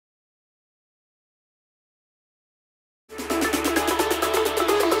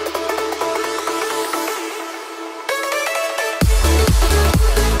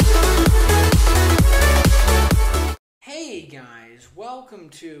welcome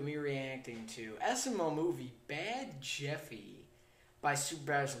to me reacting to SML Movie Bad Jeffy by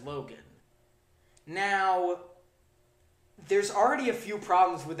Supervisor Logan. Now, there's already a few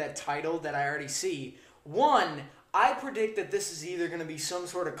problems with that title that I already see. One, I predict that this is either going to be some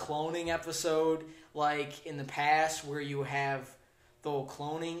sort of cloning episode, like in the past where you have the whole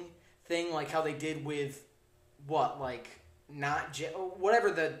cloning thing, like how they did with, whatever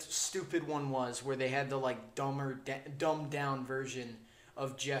the stupid one was, where they had the dumbed down version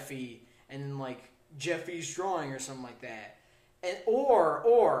of Jeffy, and then Jeffy's drawing or something like that, and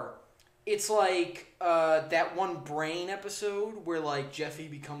or it's like that one Brain episode where Jeffy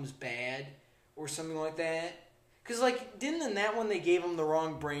becomes bad or something like that. Cause didn't in that one they gave him the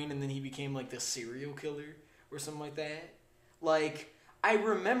wrong brain and then he became the serial killer or something like that? I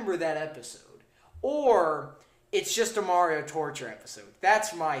remember that episode. Or it's just a Mario torture episode.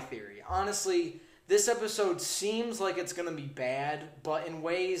 That's my theory. Honestly, this episode seems like it's going to be bad, but in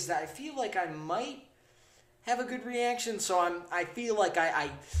ways that I feel like I might have a good reaction, so I feel like I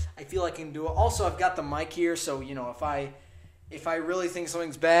feel like I can do it. Also, I've got the mic here, so if I really think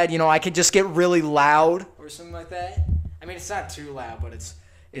something's bad, I could just get really loud or something like that. I mean, it's not too loud, but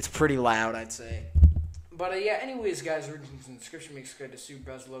it's pretty loud, I'd say. But yeah, anyways, guys, we're in the description. Make sure to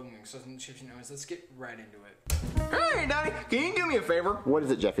Supervisor Logan. So in the description, let's get right into it. Hey, Daddy, can you do me a favor? What is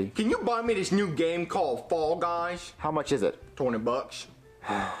it, Jeffy? Can you buy me this new game called Fall Guys? How much is it? $20.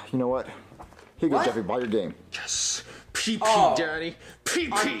 You know what? Here you go, Jeffy. Buy your game. Yes. PP, Oh. Daddy.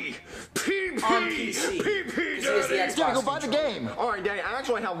 PP. PP. On PC. PP, Daddy. Jeffy, go buy the game. All right, Daddy, I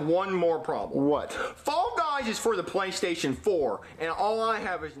actually have one more problem. What? Fall Guys is for the PlayStation 4, and all I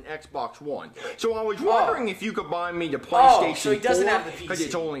have is an Xbox One. So I was wondering if you could buy me the PlayStation 4. So he doesn't have the PC. Because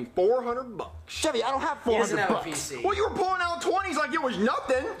it's only $400. Jeffy, I don't have $400. He doesn't have a PC. Well, you were pulling out 20s like it was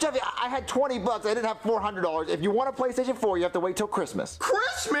nothing. Jeffy, I had $20. I didn't have $400. If you want a PlayStation 4, you have to wait till Christmas.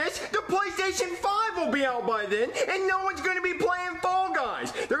 Christmas? The PlayStation 5 will be out by then, and no one's going to be playing Fall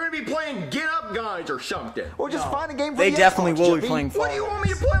Guys. They're going to be playing Get Up Guys or something. Or just find a game for They the definitely Xbox, will be Jeffy. playing Fall What do you want me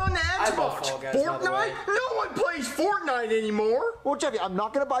to play on the I love Xbox? Fall Guys, by the Fortnite? way. No one plays Fortnite anymore. Well, Jeffy, I'm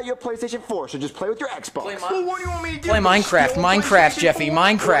not going to buy you a PlayStation 4, so just play with your Xbox. Well, what do you want me to do? Play Minecraft. Steal a Minecraft, PlayStation Jeffy. 4?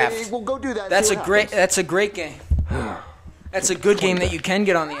 Minecraft. We'll go do that. That's a great game. That's a good game that you can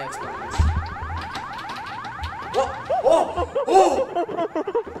get on the Xbox.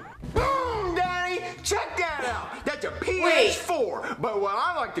 Boom, Daddy! Check that out. That's a PS4. But what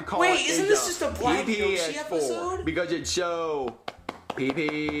I like to call it is isn't this just a Black Yoshi PS4 episode? because it's so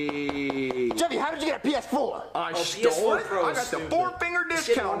PP. Jeffy, how did you get a PS4? I PS4 stole it. Pro I is got the stupid. 4-finger Just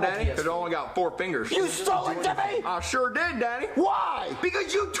get discount, normal Daddy, because I PS4. only got 4 fingers. You stole it, Jeffy? I sure did, Daddy. Why?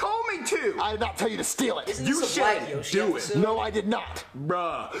 Because you told me to. I did not tell you to steal it. Isn't You this a Black said Yoshi do it. episode? No, I did not.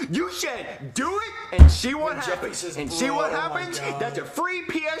 Bruh, you said do it and see what Jeffy happens. says, And see what "Bro, oh my happens? God." That's a free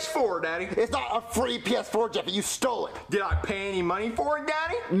PS4, Daddy. It's not a free PS4, Jeffy. You stole it. Did I pay any money for it,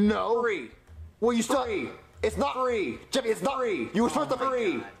 Daddy? No. Free. Well, you still. Free. It's not Free. Jeffy, it's not Free. You were supposed to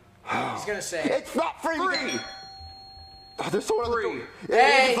Free. He's gonna say It's not free. Free. Oh, there's someone on the Free. door.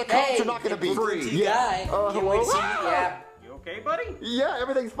 Hey, If the cops hey, are not going to be free. guy. Can't wait to see hello? yeah. You okay, buddy? Yeah,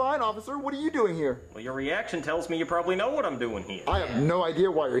 everything's fine, officer. What are you doing here? Well, your reaction tells me you probably know what I'm doing here. I have no idea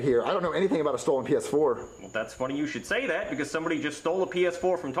why you're here. I don't know anything about a stolen PS4. Well, that's funny you should say that, because somebody just stole a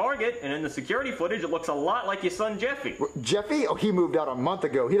PS4 from Target, and in the security footage, it looks a lot like your son Jeffy. Jeffy? Oh, he moved out a month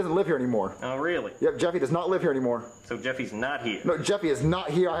ago. He doesn't live here anymore. Oh, really? Yep, Jeffy does not live here anymore. So Jeffy's not here. No, Jeffy is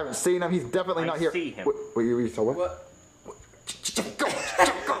not here. I haven't seen him. He's definitely I not here. see him. Wait, you saw what? What? Go, go.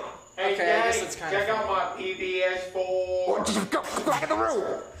 Hey, Okay, I guess Daddy, it's kind of check out my PBS4. Go back in the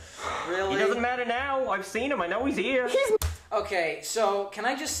room. Really? He doesn't matter now. I've seen him. I know he's here. Okay, so can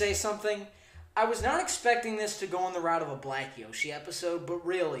I just say something? I was not expecting this to go on the route of a Black Yoshi episode, but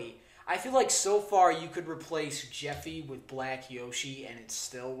really, I feel like so far you could replace Jeffy with Black Yoshi and it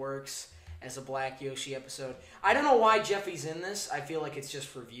still works as a Black Yoshi episode. I don't know why Jeffy's in this. I feel like it's just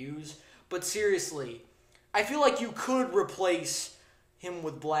for views. But seriously, I feel like you could replace him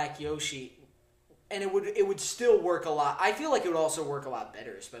with Black Yoshi and it would still work a lot. I feel like it would also work a lot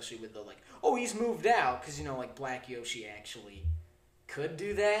better, especially with the oh, he's moved out, because Black Yoshi actually could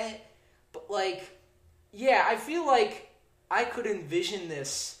do that. But yeah, I feel like I could envision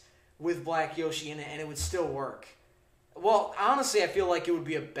this with Black Yoshi in it and it would still work. Well, honestly, I feel like it would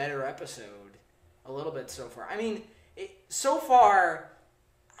be a better episode a little bit so far. I mean, so far,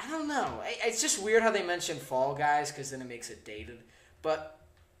 I don't know. It's just weird how they mention Fall Guys, because then it makes it dated. But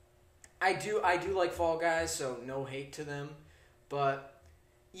I do like Fall Guys, so no hate to them. But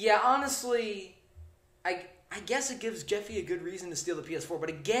yeah, honestly, I guess it gives Jeffy a good reason to steal the PS4. But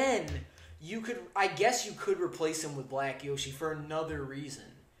again, I guess you could replace him with Black Yoshi for another reason,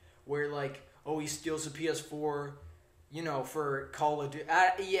 where like, oh, he steals a PS4, you know, for Call of Duty,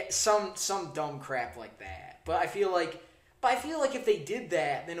 yeah, some dumb crap like that. But I feel like if they did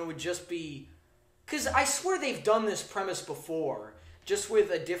that, then it would just be, because I swear they've done this premise before, just with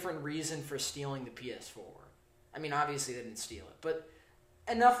a different reason for stealing the PS4. I mean, obviously they didn't steal it, but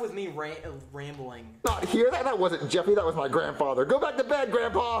enough with me rambling. Not here. That wasn't Jeffy. That was my grandfather. Go back to bed,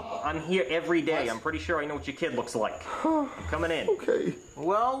 Grandpa. I'm here every day. I'm pretty sure I know what your kid looks like. I'm coming in. Okay.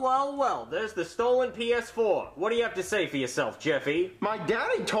 Well. There's the stolen PS4. What do you have to say for yourself, Jeffy? My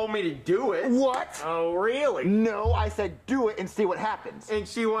daddy told me to do it. What? Oh, really? No, I said do it and see what happens. And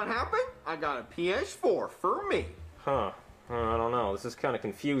see what happened? I got a PS4 for me. Huh. I don't know. This is kind of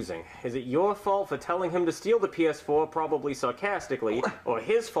confusing. Is it your fault for telling him to steal the PS4, probably sarcastically, or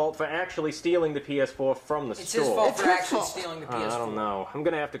his fault for actually stealing the PS4 from the store? It's his fault for actually stealing the PS4. I don't know. I'm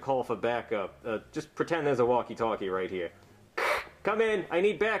gonna have to call for backup. Just pretend there's a walkie-talkie right here. Come in. I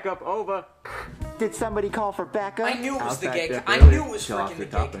need backup. Over. Did somebody call for backup? I knew it was the Back gig. there I earlier. knew it was Fell off freaking the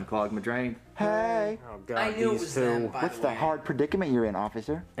the top gig. and clogged my drain. Hey. Oh, God, I knew it these was two. them, by What's the the way. hard predicament you're in,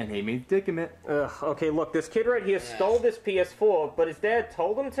 officer? And he means predicament. Ugh, okay, look, this kid right here stole this PS4, but his dad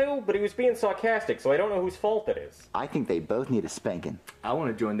told him to, but he was being sarcastic, so I don't know whose fault it is. I think they both need a spanking. I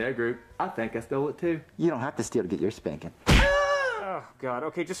want to join their group. I think I stole it too. You don't have to steal to get your spanking. Oh, God,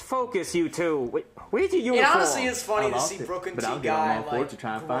 okay, just focus, you two. Wait, where's your It uniform? honestly is funny I to lost see it, Brooklyn but T I'll get on guy all fours like to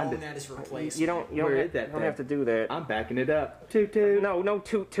try and find groan it. at his replacement. You don't Where is that you don't thing? have to do that. I'm backing it up. Toot toot. No,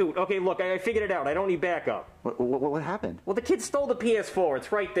 toot. Okay, look, I figured it out. I don't need backup. What happened? Well, the kid stole the PS4.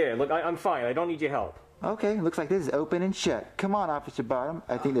 It's right there. Look, I'm fine. I don't need your help. Okay, looks like this is open and shut. Come on, Officer Bottom.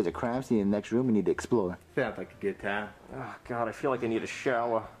 I think there's a crime scene in the next room we need to explore. Sounds like a good time. Oh, God, I feel like I need a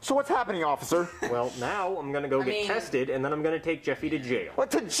shower. So what's happening, officer? Well, now I'm gonna go get tested, and then I'm gonna take Jeffy to jail. What,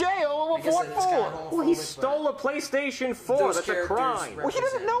 to jail? I guess What it is kinda for? Well, he homophobic, stole a PlayStation 4. Those That's a characters crime. Well, he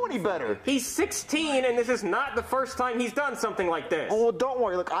doesn't know any better. He's 16, and this is not the first time he's done something like this. Oh, well, don't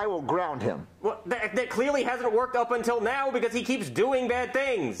worry. Look, I will ground him. Well, that clearly hasn't worked up until now because he keeps doing bad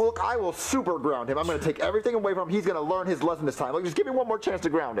things. Look, I will super ground him. I'm going to take everything away from him. He's going to learn his lesson this time. Look, just give me one more chance to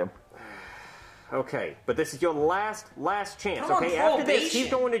ground him. Okay, but this is your last chance, Come on, okay? After this, probation. he's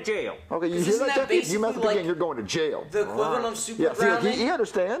going to jail. Okay, you hear Isn't that, that Jeffy? You mess up basically again, you're going to jail. The equivalent of super Yeah, see, look, grounding. he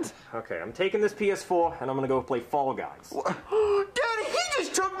understands. Okay, I'm taking this PS4, and I'm gonna go play Fall Guys. Daddy, he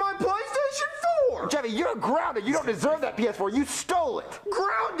just took my PlayStation 4. Jeffy, you're grounded. You don't deserve that PS4. You stole it.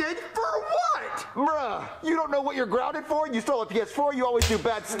 Grounded for what? Bruh, you don't know what you're grounded for? You stole a PS4. You always do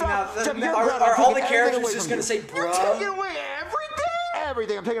bad stuff. Now, Jeffy, you're are grounded. I'm all the taking everything characters away just from gonna say, You're bruh? taking away everything?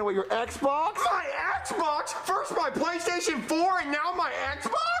 everything? I'm taking away your Xbox? My Xbox? First my PlayStation 4 and now my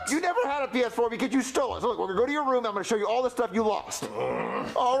Xbox? You never had a PS4 because you stole it. So look, we're going to go to your room. I'm going to show you all the stuff you lost.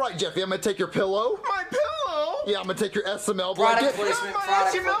 All right, Jeffy, I'm going to take your pillow. My pillow? Yeah, I'm going to take your SML Product blanket. placement. My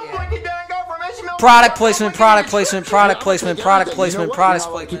Product SML pla- blanket that I got from SML. Product placement, product placement, product placement, product You know placement, what? product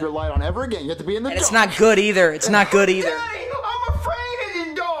You're not allowed to keep placement. your light on ever again. You have to be in the And dark. it's not good either. It's not good either. Daddy, I'm afraid in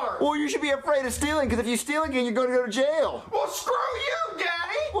the dark. Well, you should be afraid of stealing, because if you steal again, you're going to go to jail. Well, screw you,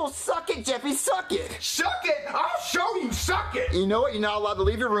 Daddy. Well, suck it, Jeffy, suck it. Suck it. I'll show you suck it. You know what? You're not allowed to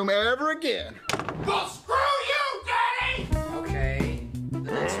leave your room ever again. Well, screw you, Daddy. Okay. The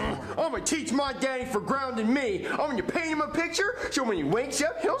next one. I'm gonna teach my daddy for grounding me. I'm gonna paint him a picture so when he wakes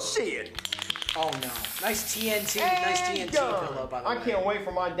up, he'll see it. Oh no. Nice TNT. Nice And TNT done. pillow, by the I way. can't wait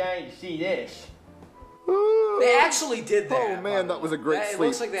for my daddy to see this. They actually did that. Oh by man, the that was a way. great It sleep.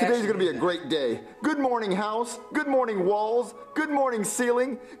 looks like they Today's actually gonna be a did great day. Good morning, house. Good morning, walls. Good morning,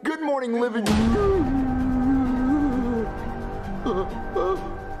 ceiling. Good morning, living.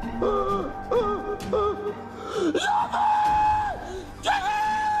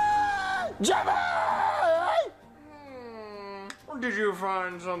 Jeffy! Did you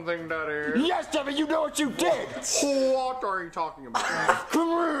find something, Daddy? Yes, Jeffy, you know what you did. What are you talking about?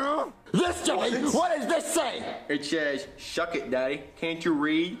 Yes, Jeffy. What does this say? It says, "Suck it, Daddy. Can't you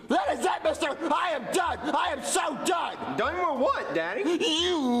read?" That is it, mister. I am done. I am so done. Done with what, Daddy?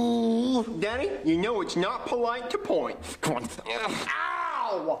 You. Daddy, you know it's not polite to point. Come on.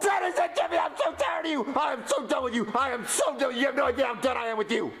 Ow! That is it, Jeffy. I'm so tired of you. I am so done with you. I am so done. You have no idea how done I am with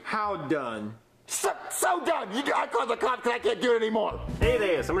you. How done? So done. I called the cops because I can't do it anymore. Hey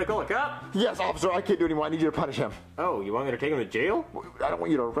there, somebody call a cop? Yes, officer, I can't do it anymore. I need you to punish him. Oh, you want me to take him to jail? I don't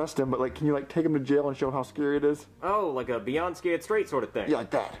want you to arrest him, but can you take him to jail and show him how scary it is? Oh, like a Beyond Scared Straight sort of thing? Yeah,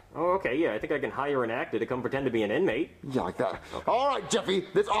 like that. Oh, okay, yeah, I think I can hire an actor to come pretend to be an inmate. Yeah, like that. All right, Jeffy,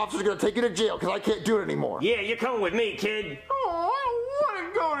 this officer's gonna take you to jail because I can't do it anymore. Yeah, you're coming with me, kid. Oh, I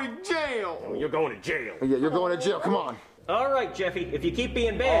don't want to go to jail. You're going to jail. Yeah, you're going to jail. Come on. All right, Jeffy, if you keep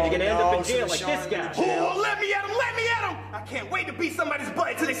being bad, you're gonna end up in jail like this guy. Oh, let me at him, let me at him! I can't wait to beat somebody's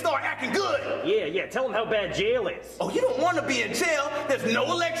butt until they start acting good. Yeah, tell him how bad jail is. Oh, you don't want to be in jail. There's no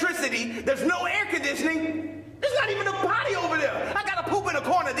electricity. There's no air conditioning. There's not even a potty over there. I gotta poop in a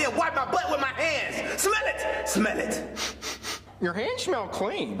corner, then wipe my butt with my hands. Smell it. Smell it. Your hands smell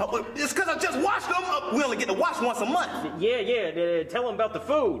clean. It's because I just washed them. We only get to wash once a month. Yeah, tell him about the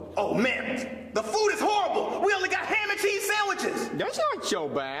food. Oh, man. The food is horrible. We only got ham and cheese sandwiches. That's not so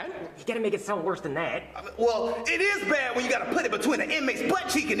bad. You gotta make it sound worse than that. Well, it is bad when you gotta put it between an inmate's butt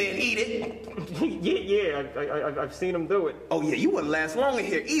cheek and then eat it. I've seen him do it. Oh, yeah, you wouldn't last long in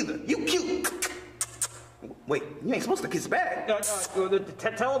here either. You cute. Wait, you ain't supposed to kiss back.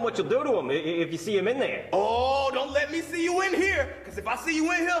 Tell him what you'll do to him if you see him in there. Oh, don't let me see you in here. Because if I see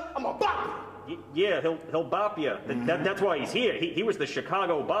you in here, I'm gonna bop you. Yeah, he'll bop you. That's why he's here. He was the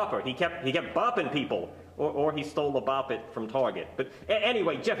Chicago bopper. He kept bopping people. Or he stole a bop it from Target. But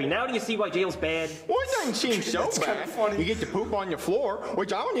anyway, Jeffy, now do you see why jail's bad? Well, it doesn't seem so bad. Funny. You get to poop on the floor,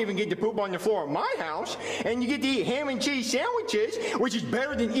 which I don't even get to poop on the floor of my house, and you get to eat ham and cheese sandwiches, which is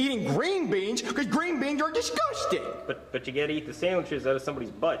better than eating green beans, because green beans are disgusting. But you gotta eat the sandwiches out of somebody's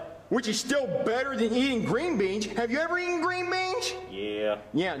butt. Which is still better than eating green beans. Have you ever eaten green beans? Yeah.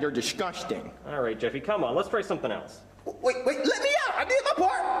 Yeah, they're disgusting. All right, Jeffy, come on. Let's try something else. Wait, let me out. I did my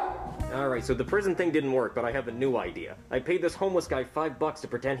part. All right, so the prison thing didn't work, but I have a new idea. I paid this homeless guy $5 to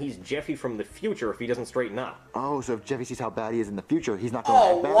pretend he's Jeffy from the future if he doesn't straighten up. Oh, so if Jeffy sees how bad he is in the future, he's not going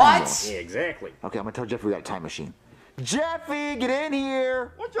to act bad what? anymore. Yeah, exactly. Okay, I'm going to tell Jeffy we got a time machine. Jeffy, get in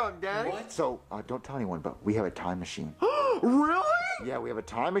here! What's up, Daddy? What? So, don't tell anyone, but we have a time machine. Really? Yeah, we have a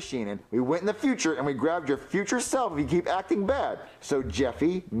time machine, and we went in the future, and we grabbed your future self if you keep acting bad. So,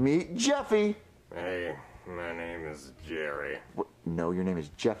 Jeffy, meet Jeffy. Hey, my name is Jerry. What? No, your name is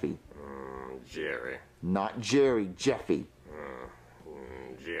Jeffy. Jerry. Not Jerry, Jeffy.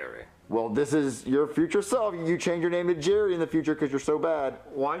 Jerry. Well, this is your future self. You change your name to Jerry in the future because you're so bad.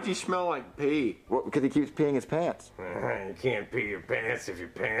 Why does he smell like pee? Well, because he keeps peeing his pants. You can't pee your pants if your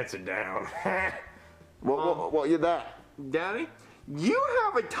pants are down. Well, you're that. Daddy, you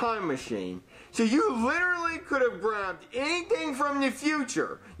have a time machine, so you literally could have grabbed anything from the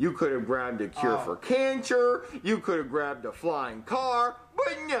future. You could have grabbed a cure for cancer, you could have grabbed a flying car,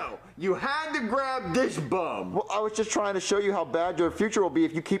 but no, you had to grab this bum. Well, I was just trying to show you how bad your future will be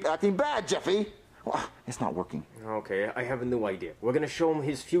if you keep acting bad, Jeffy. Well, it's not working. Okay, I have a new idea. We're gonna show him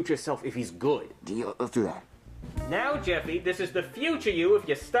his future self if he's good. Deal. Let's do that. Now, Jeffy, this is the future you if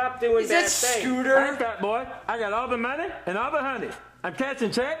you stop doing Is bad that things. Scooter? Fat boy, I got all the money and all the honey. I'm catching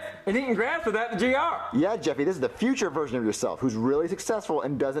checks and eating grass without the GR. Yeah, Jeffy, this is the future version of yourself who's really successful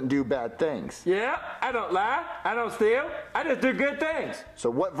and doesn't do bad things. Yeah, I don't lie, I don't steal, I just do good things. So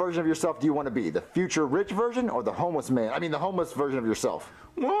what version of yourself do you want to be? The future rich version or the homeless the homeless version of yourself?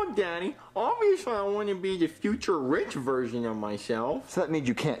 Well, Daddy, obviously I want to be the future rich version of myself. So that means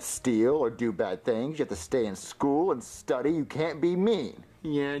you can't steal or do bad things. You have to stay in school and study. You can't be mean.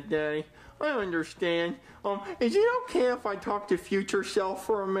 Yeah, Daddy, I understand. Is it okay if I talk to future self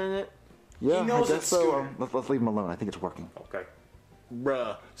for a minute? Yeah, He knows I guess it's so. Scooter. Let's leave him alone. I think it's working. Okay.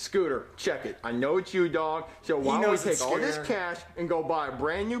 Bruh, Scooter, check it. I know it's you, dog. So why don't we knows take it's all this Scooter. cash and go buy a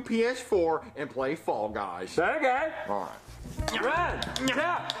brand new PS4 and play Fall Guys? Okay, All right. run,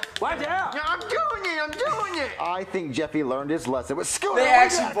 yeah, watch out. Yeah, I'm doing it. I think Jeffy learned his lesson with Scooter. They Look at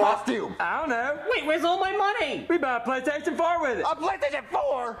actually that bought- costume. I don't know. Wait, where's all my money? We buy a PlayStation 4 with it. A PlayStation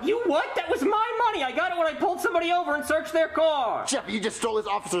 4. You what? That was my money. I got it when I pulled somebody over and searched their car. Jeffy, you just stole this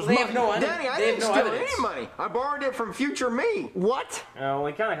officer's They money. have no Daddy, I they have didn't no steal evidence. any money. I borrowed it from future me. What? Oh,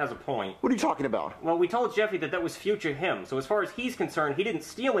 he kind of has a point. What are you talking about? Well, we told Jeffy that was future him, so as far as he's concerned, he didn't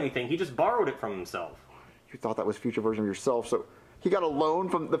steal anything. He just borrowed it from himself. You thought that was future version of yourself, so he got a loan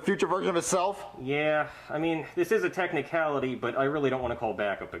from the future version of himself? Yeah, I mean, this is a technicality, but I really don't want to call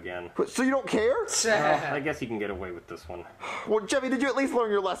backup again. So you don't care? I guess he can get away with this one. Well, Jeffy, did you at least learn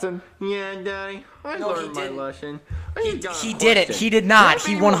your lesson? Yeah, Daddy, I No, he learned my didn't. lesson. He did it. He did not.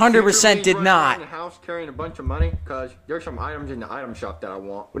 He 100% did not. In the house carrying a bunch of money because there's some items in the item shop that I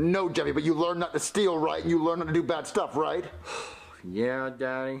want. Well, no, Jeffy, but you learned not to steal, right? And you learned not to do bad stuff, right? Yeah,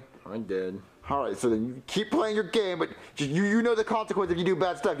 Daddy, I did. All right, so then you keep playing your game, but you know the consequence if you do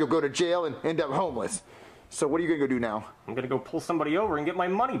bad stuff. You'll go to jail and end up homeless. So what are you going to go do now? I'm gonna go pull somebody over and get my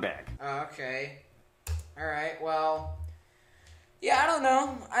money back. Okay. Alright, well. Yeah, I don't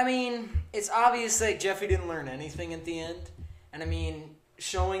know. I mean, it's obvious that Jeffy didn't learn anything at the end. And I mean,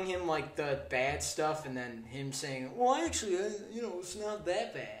 showing him like the bad stuff and then him saying, well, actually, it's not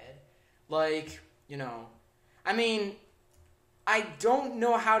that bad. Like, I mean, I don't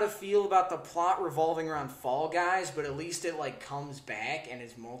know how to feel about the plot revolving around Fall Guys, but at least it like comes back and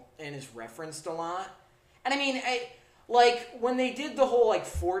is referenced a lot. And I mean, like when they did the whole like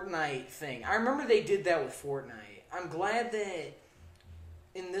Fortnite thing, I remember they did that with Fortnite. I'm glad that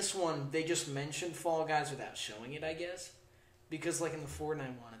in this one they just mentioned Fall Guys without showing it, I guess. Because, like, in the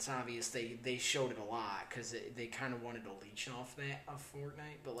Fortnite one, it's obvious they showed it a lot because they kind of wanted to leech off that of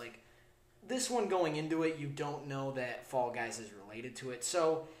Fortnite. But, like, this one going into it, you don't know that Fall Guys is related to it.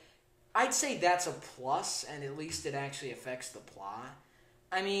 So, I'd say that's a plus, and at least it actually affects the plot.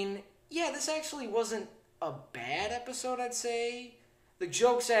 I mean, yeah, this actually wasn't a bad episode, I'd say. The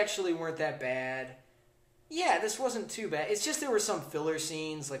jokes actually weren't that bad. Yeah, this wasn't too bad. It's just there were some filler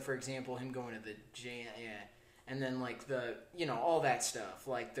scenes, like, for example, him going to the jail, and then, like, the, you know, all that stuff.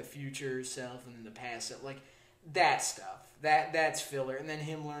 Like, the future self and then the past self. Like, that stuff. That's filler. And then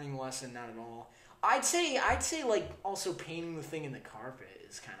him learning a lesson, not at all. I'd say, like, also painting the thing in the carpet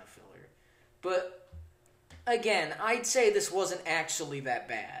is kind of filler. But, again, I'd say this wasn't actually that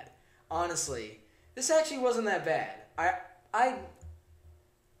bad. Honestly. This actually wasn't that bad.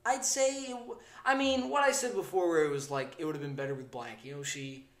 I'd say, I mean, what I said before where it was, like, it would have been better with Black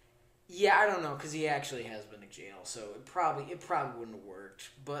Yoshi. Yeah, I don't know, because he actually has been to jail, so it probably wouldn't have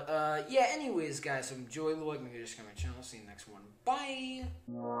worked. But, yeah, anyways, guys, so enjoy the like, make sure to subscribe to my channel. See you next one. Bye!